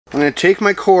I'm going to take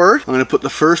my cord, I'm going to put the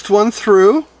first one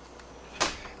through, and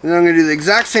then I'm going to do the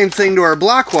exact same thing to our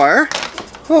black wire.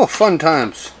 Oh, fun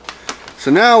times.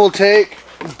 So now we'll take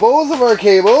both of our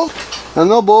cables,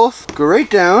 and they'll both go right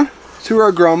down through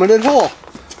our grommeted hole.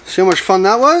 See how much fun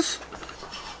that was?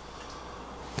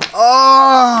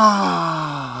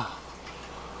 Oh!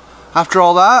 After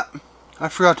all that, I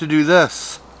forgot to do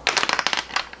this.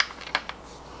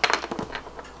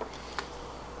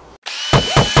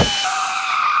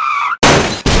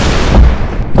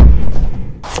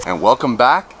 And welcome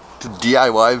back to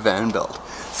DIY Van Build.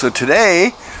 So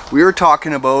today we were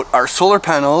talking about our solar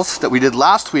panels that we did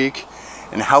last week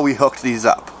and how we hooked these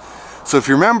up. So if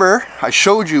you remember, I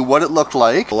showed you what it looked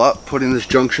like, putting this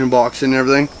junction box in and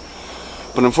everything,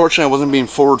 but unfortunately I wasn't being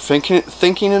forward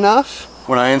thinking enough.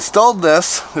 When I installed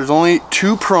this, there's only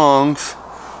two holes,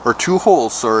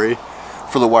 for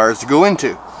the wires to go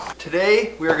into.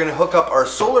 Today we are going to hook up our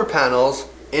solar panels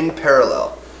in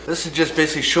parallel. This is just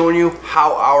basically showing you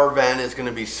how our van is going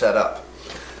to be set up.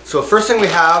 So first thing we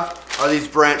have are these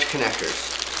branch connectors.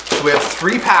 So we have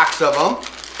 3 packs of them,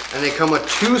 and they come with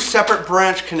 2 separate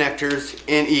branch connectors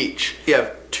in each. You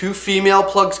have 2 female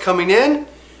plugs coming in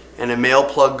and a male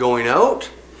plug going out,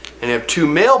 and you have 2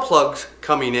 male plugs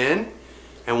coming in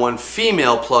and 1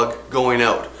 female plug going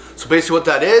out. So basically what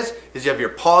that is you have your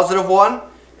positive one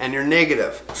and your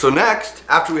negative. So next,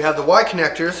 after we have the Y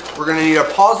connectors, we're going to need our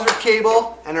positive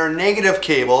cable and our negative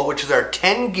cable, which is our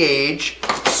 10 gauge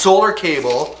solar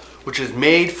cable, which is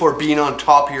made for being on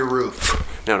top of your roof.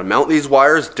 Now to mount these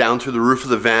wires down through the roof of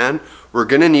the van, we're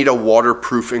going to need a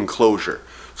waterproof enclosure.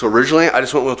 So originally I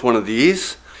just went with one of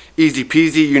these. Easy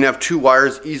peasy, you can have 2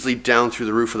 wires easily down through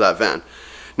the roof of that van.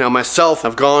 Now myself,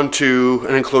 I've gone to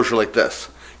an enclosure like this.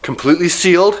 Completely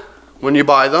sealed when you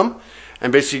buy them.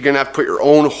 And basically you're going to have to put your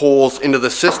own holes into the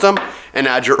system and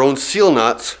add your own seal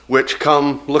nuts, which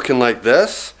come looking like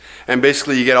this. And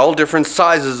basically you get all different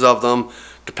sizes of them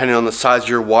depending on the size of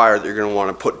your wire that you're going to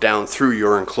want to put down through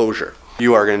your enclosure.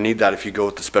 You are going to need that if you go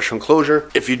with the special enclosure.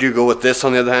 If you do go with this,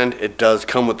 on the other hand, it does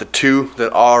come with the 2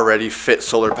 that already fit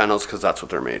solar panels because that's what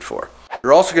they're made for.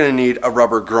 You're also going to need a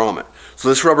rubber grommet. So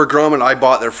this rubber grommet I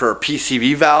bought there for a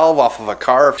PCV valve off of a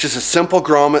car. It's just a simple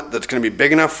grommet that's going to be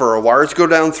big enough for our wires to go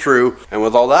down through. And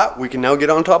with all that, we can now get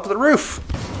on top of the roof.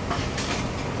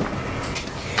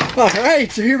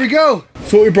 Alright, so here we go.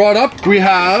 So what we brought up, we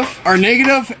have our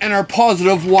negative and our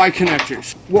positive Y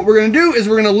connectors. What we're going to do is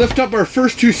we're going to lift up our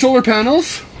first 2 solar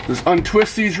panels. Just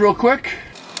untwist these real quick.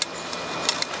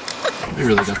 I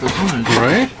really got those on.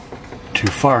 Right? Too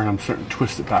far, and I'm starting to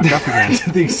twist it back up again.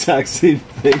 The exact same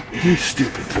thing. You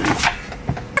stupid thing.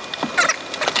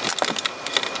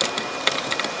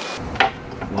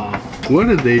 Wow. What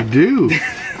did they do?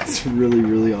 It's really,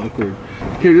 really awkward.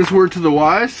 Okay, just word to the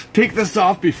wise. Take this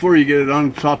off before you get it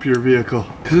on top of your vehicle,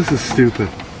 because this is stupid.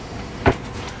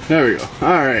 There we go.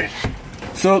 Alright.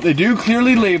 So they do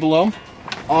clearly label them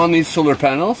on these solar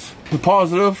panels. The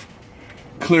positive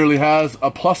clearly has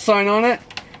a plus sign on it,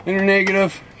 and your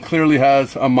negative clearly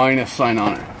has a minus sign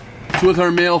on it. So with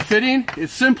our male fitting, it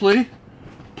simply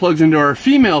plugs into our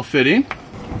female fitting.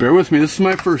 Bear with me, this is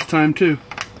my first time too.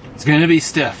 It's going to be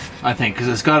stiff, I think, because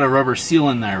it's got a rubber seal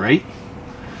in there, right?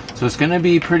 So it's going to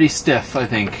be pretty stiff, I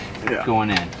think, going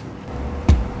in.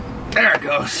 There it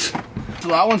goes. So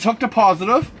that one's hooked to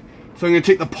positive. So I'm going to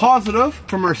take the positive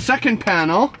from our second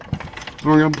panel, and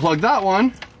we're going to plug that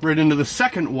one right into the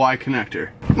second Y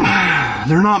connector.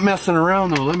 They're not messing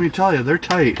around though, let me tell you, they're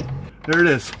tight. There it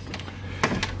is.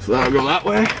 So that'll go that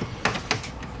way.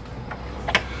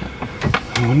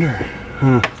 I wonder,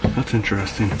 that's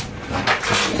interesting.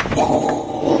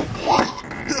 Oh,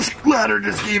 this ladder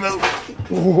just gave out.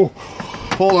 Oh,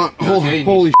 hold on, okay,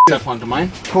 holy shit. Step onto mine.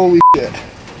 Holy shit.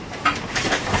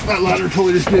 That ladder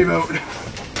totally just gave out.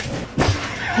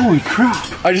 Holy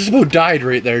crap. I just about died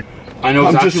right there. I know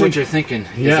exactly what you're thinking.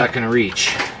 Is that going to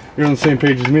reach? You're on the same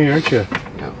page as me, aren't you?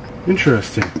 Yeah.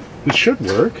 Interesting. It should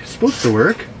work. It's supposed to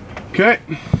work. Okay.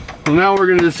 Well, now we're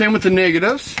going to do the same with the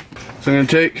negatives. So I'm going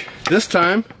to take, this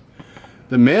time,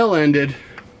 the male-ended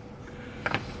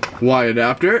Y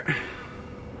adapter.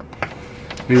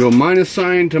 And go minus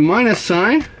sign to minus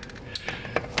sign.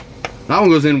 That one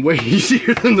goes in way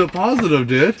easier than the positive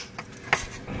did.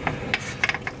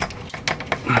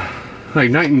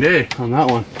 Like night and day on that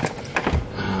one.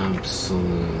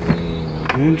 Absolutely.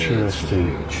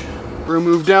 Interesting. We're gonna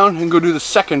move down and go do the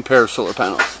second pair of solar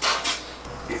panels.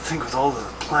 You'd think with all the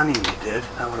planning you did,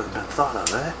 that would have been thought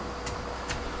of, eh?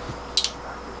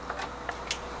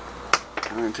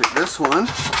 I'm gonna take this one.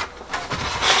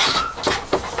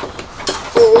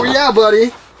 Oh yeah,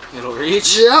 buddy. It'll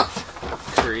reach? Yep.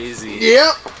 Crazy.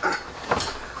 Yep.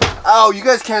 Ow, you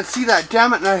guys can't see that,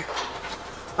 damn it.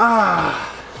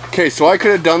 Okay, so I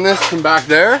could have done this from back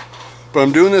there, but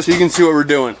I'm doing this so you can see what we're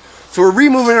doing. So we're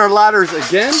removing our ladders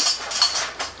again.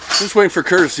 Just waiting for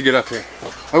Curtis to get up here.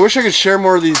 I wish I could share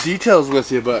more of these details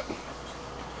with you, but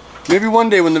maybe one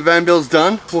day when the van build's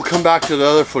done, we'll come back to the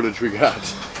other footage we got.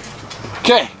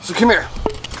 Okay, so come here.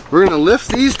 We're gonna lift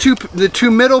these the two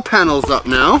middle panels up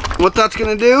now. What that's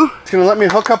gonna do, it's gonna let me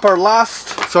hook up our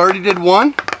last, so I already did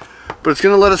one, but it's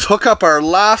gonna let us hook up our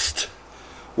last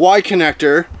Y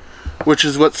connector, which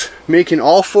is what's making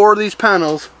all four of these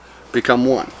panels become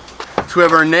one. So we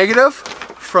have our negative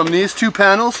from these two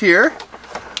panels here,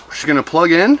 which is gonna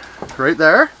plug in right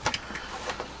there.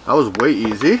 That was way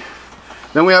easy.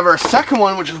 Then we have our second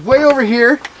one, which is way over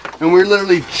here, and we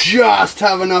literally just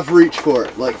have enough reach for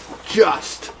it, like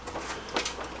just.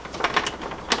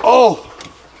 Oh,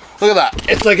 look at that.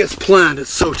 It's like it's planned,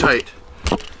 it's so tight.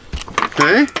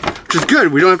 Okay, which is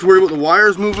good. We don't have to worry about the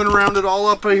wires moving around it all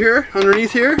up here,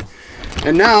 underneath here.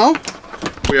 And now,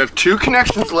 we have two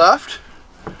connections left,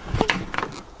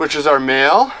 which is our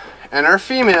male and our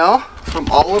female from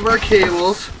all of our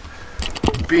cables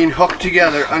being hooked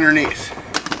together underneath.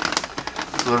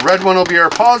 So the red one will be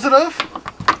our positive.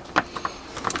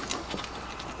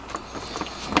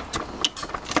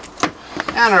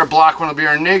 And our black one will be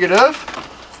our negative.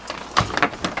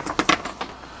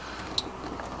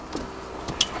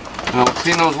 And I'll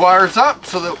clean those wires up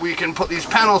so that we can put these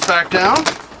panels back down.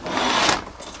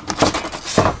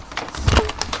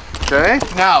 Okay,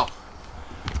 now,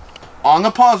 on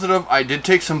the positive, I did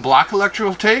take some black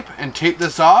electrical tape and tape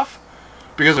this off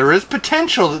because there is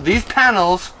potential that these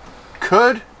panels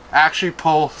could actually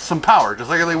pull some power, just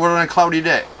like they would on a cloudy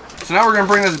day. So now we're going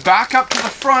to bring this back up to the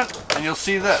front and you'll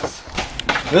see this.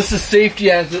 This is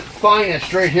safety at its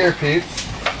finest right here, peeps.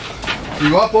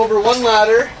 You go up over one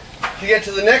ladder, you get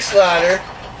to the next ladder,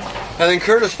 and then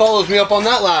Curtis follows me up on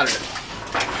that ladder.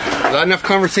 Is that enough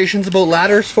conversations about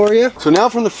ladders for you? So now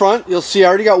from the front, you'll see I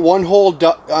already got one hole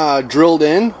drilled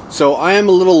in. So I am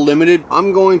a little limited.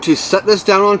 I'm going to set this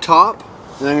down on top,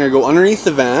 and then I'm going to go underneath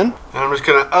the van. And I'm just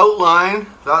going to outline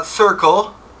that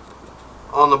circle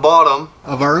on the bottom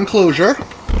of our enclosure.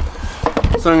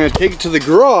 So I'm going to take it to the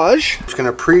garage. I'm just going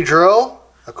to pre-drill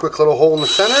a quick little hole in the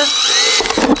center.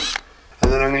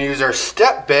 And then I'm going to use our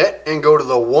step bit and go to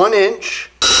the 1 inch.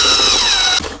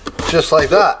 Just like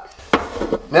that.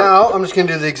 Now I'm just going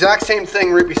to do the exact same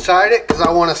thing right beside it because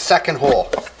I want a second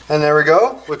hole. And there we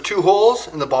go, with 2 holes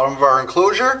in the bottom of our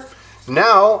enclosure.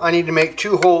 Now I need to make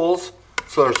 2 holes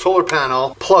so our solar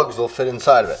panel plugs will fit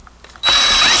inside of it.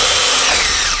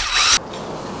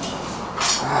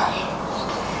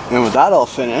 And with that all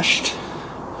finished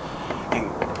and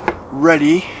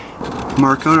ready,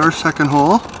 mark out our second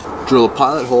hole, drill a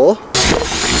pilot hole,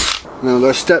 and then with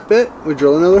our step bit, we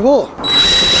drill another hole.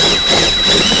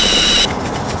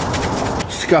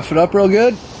 Scuff it up real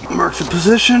good, mark the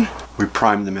position. We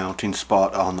prime the mounting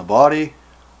spot on the body,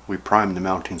 we prime the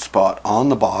mounting spot on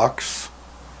the box,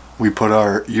 we put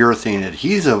our urethane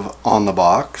adhesive on the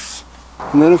box,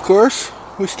 and then of course,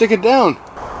 we stick it down.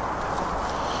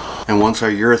 And once our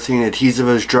urethane adhesive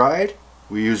is dried,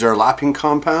 we use our lapping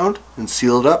compound and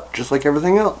seal it up just like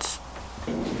everything else.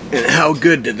 And how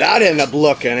good did that end up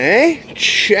looking, eh?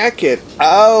 Check it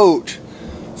out.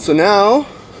 So now,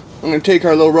 I'm going to take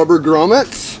our little rubber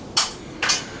grommets,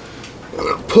 I'm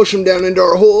going to push them down into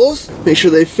our holes, make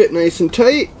sure they fit nice and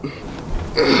tight.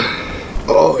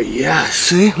 Oh yeah,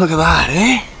 see? Look at that,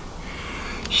 eh?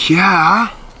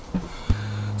 Yeah.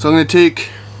 So I'm going to take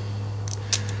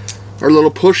our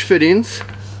little push fittings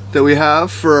that we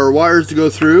have for our wires to go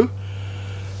through.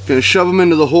 Gonna shove them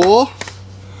into the hole.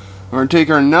 We're gonna take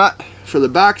our nut for the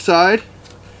back side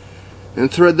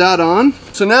and thread that on.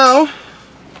 So now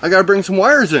I gotta bring some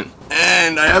wires in,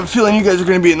 and I have a feeling you guys are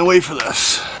gonna be in the way for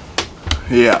this.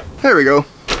 Yeah, there we go.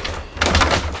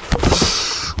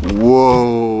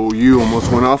 Whoa, you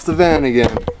almost went off the van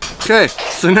again. Okay,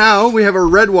 so now we have our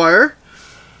red wire.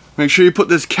 Make sure you put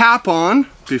this cap on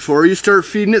before you start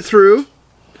feeding it through,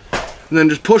 and then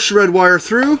just push the red wire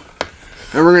through,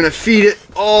 and we're going to feed it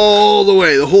all the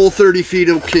way, the whole 30 feet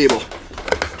of cable.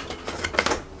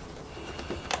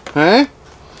 Okay,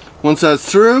 once that's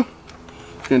through,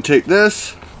 I'm going to take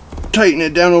this, tighten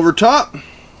it down over top.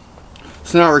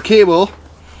 So now our cable,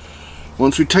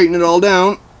 once we tighten it all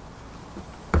down,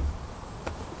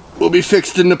 will be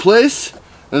fixed into place.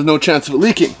 There's no chance of it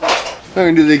leaking. I'm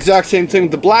going to do the exact same thing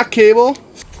with the black cable.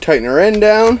 Tighten our end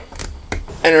down,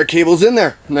 and our cable's in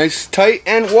there. Nice, tight,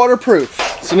 and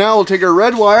waterproof. So now we'll take our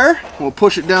red wire, we'll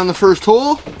push it down the first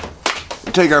hole.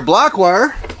 We'll take our black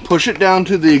wire, push it down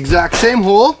to the exact same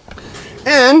hole,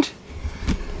 and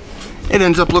it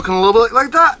ends up looking a little bit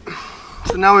like that.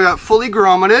 So now we got fully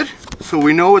grommeted, so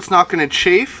we know it's not going to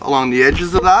chafe along the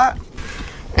edges of that.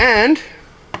 And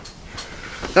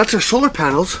that's our solar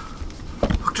panels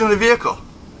hooked in the vehicle.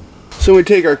 So we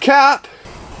take our cap,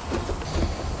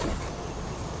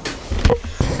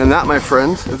 and that, my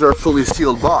friends, is our fully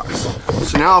sealed box.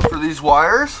 So now for these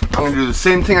wires, I'm going to do the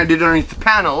same thing I did underneath the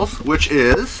panels, which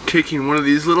is taking one of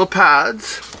these little pads,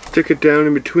 stick it down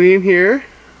in between here,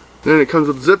 then it comes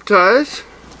with zip ties,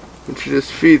 which you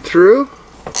just feed through.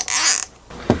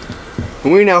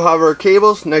 And we now have our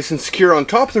cables nice and secure on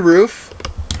top of the roof,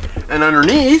 and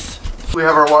underneath we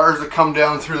have our wires that come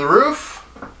down through the roof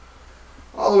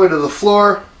all the way to the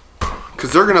floor,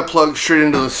 because they're going to plug straight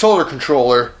into the solar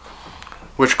controller,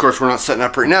 which of course we're not setting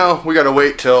up right now. We got to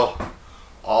wait till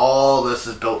all this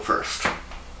is built first.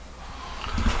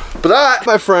 But that,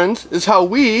 my friends, is how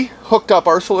we hooked up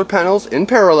our solar panels in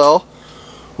parallel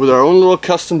with our own little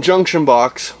custom junction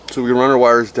box, so we can run our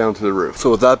wires down to the roof.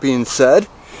 So with that being said,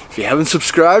 if you haven't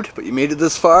subscribed but you made it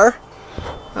this far,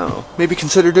 I don't know, maybe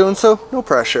consider doing so. No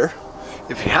pressure.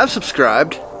 If you have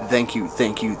subscribed, thank you,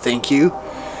 thank you, thank you.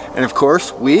 And of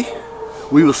course, we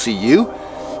will see you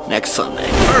next Sunday.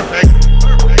 Perfect.